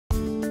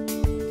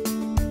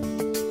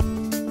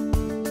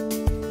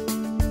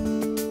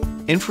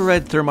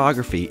Infrared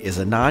thermography is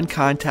a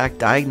non-contact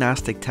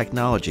diagnostic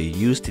technology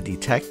used to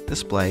detect,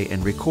 display,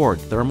 and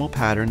record thermal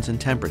patterns and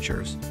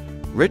temperatures.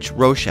 Rich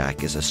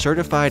Roshak is a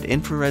certified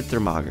infrared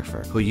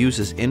thermographer who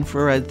uses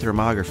infrared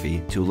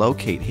thermography to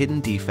locate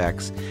hidden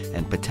defects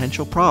and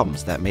potential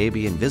problems that may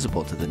be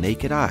invisible to the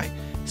naked eye,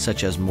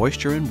 such as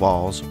moisture in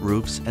walls,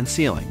 roofs, and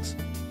ceilings.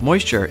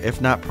 Moisture,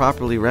 if not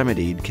properly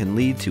remedied, can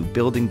lead to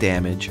building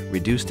damage,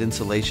 reduced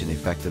insulation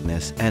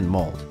effectiveness, and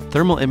mold.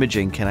 Thermal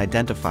imaging can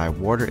identify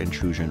water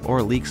intrusion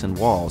or leaks in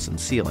walls and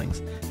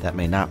ceilings that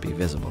may not be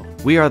visible.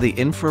 We are the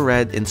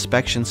infrared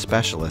inspection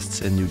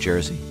specialists in New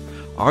Jersey.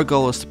 Our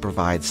goal is to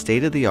provide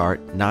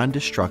state-of-the-art,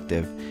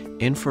 non-destructive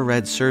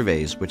infrared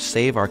surveys which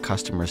save our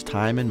customers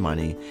time and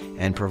money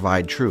and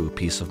provide true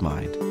peace of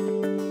mind.